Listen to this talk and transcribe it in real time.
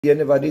You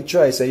never did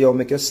try say, yo,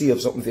 make you save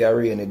something for your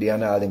rainy day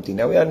and all them things.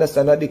 Now we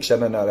understand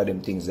addiction and all of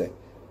them things there.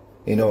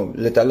 You know,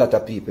 let a lot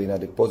of people in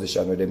the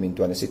position where them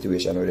into and the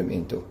situation where them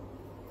into.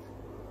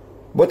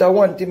 But I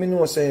want him to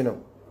know, say, you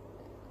know,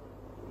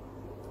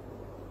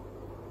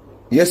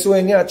 yes,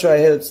 when you try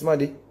help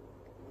somebody,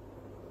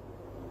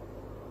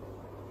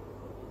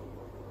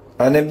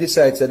 and them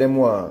decide that them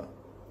want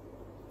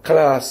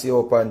class you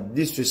up and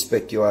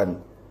disrespect you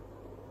and,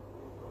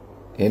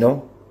 you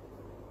know,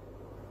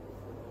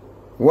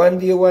 one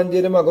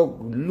day them are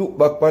going to look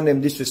back on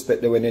them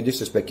disrespect when they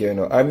disrespect you, you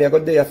know. And me I go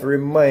there to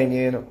remind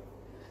you, you know.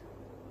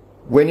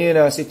 When you're in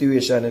a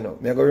situation, you know,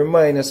 me I go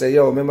remind you, say,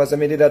 yo, remember say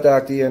me did that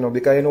talk to you, you know,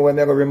 because you know why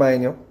me I go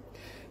remind you?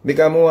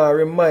 Because I want to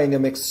remind you,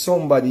 make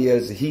somebody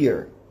else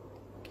hear.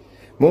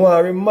 I want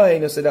to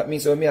remind you, so that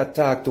means when me I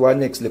talk to our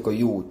next little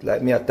youth,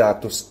 like me I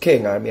talk to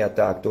Skeng, or me I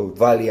talk to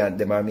Valiant,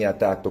 them, or me I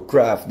talk to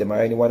Craft, them, or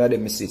any one of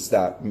them, me see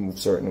start move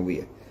certain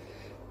way.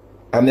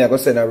 And me I go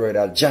send a word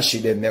of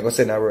Joshy them, me I go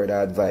send a word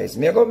of advice.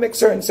 Me I go make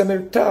certain, so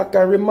me talk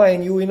and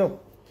remind you, you know.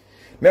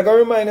 Me I go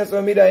remind you,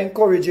 so me that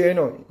encourage you, you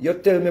know. You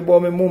tell me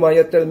about my mama,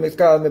 you tell me,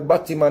 call me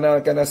Batman and all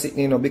kind of shit,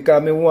 you know,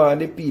 because me want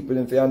the people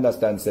if you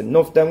understand. So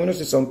enough time when you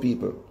see some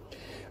people,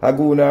 I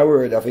go on a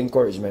word of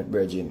encouragement,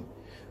 brethren.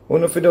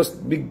 When you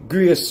just be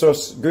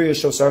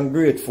gracious and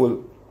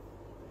grateful,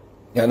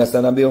 you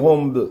understand, and be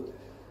humble.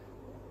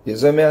 You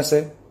see me I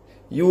say?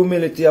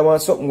 Humility, I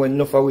want something when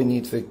enough we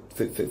need for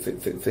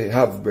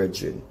have,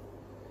 brethren.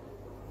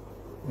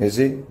 You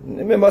see?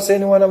 Remember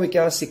saying anyone we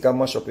can sick and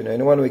mash up, you know,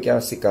 anyone we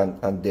can sick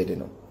and dead, you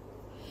know.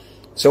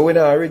 So we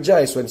don't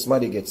rejoice when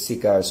somebody gets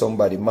sick or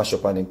somebody mash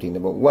up on them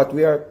thing. But what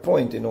we are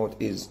pointing out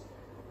is,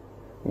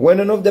 when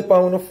enough the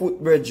pound of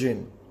foot,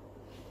 brethren,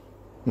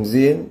 you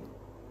see?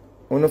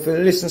 When you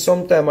listen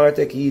sometime or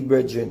take heed,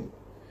 brethren.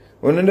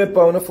 When you dip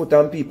on the foot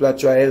and people are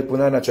try help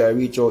you and try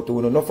reach out to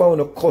you, no for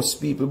you cuss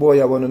people, boy,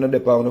 you want to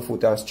dip on the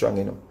foot and strong,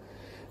 you know.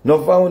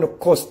 No for you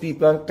cuss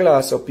people and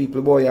class up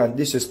people, boy, and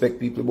disrespect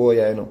people,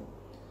 boy, you know.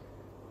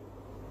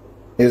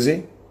 You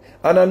see?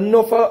 And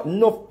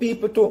enough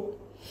people too.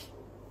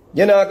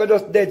 You're not going to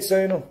just dead,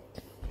 so you know.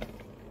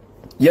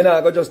 You're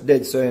not going to just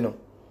dead, so you know.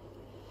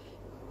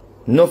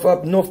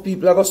 Enough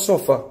people are going to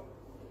suffer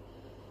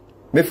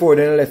before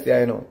they left you,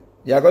 you know.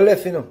 You are going to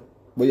left, you know.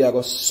 But you are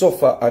going to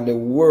suffer and the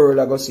world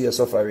are going to see a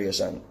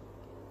sufferation.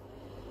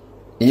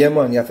 Yeah,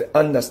 man, you have to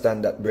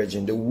understand that,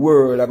 brethren. The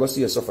world are going to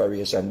see a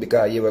sufferation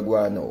because you are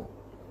going now.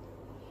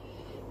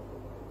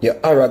 Your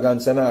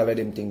arrogance and all of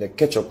them things, they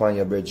catch up on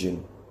your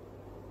brethren.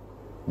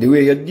 The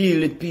way you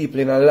deal with people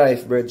in a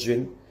life,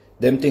 brethren,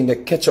 them things,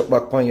 they catch up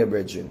back on your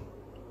brethren.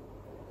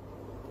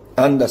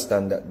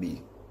 Understand that,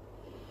 be.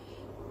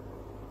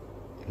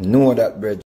 Know that, brethren.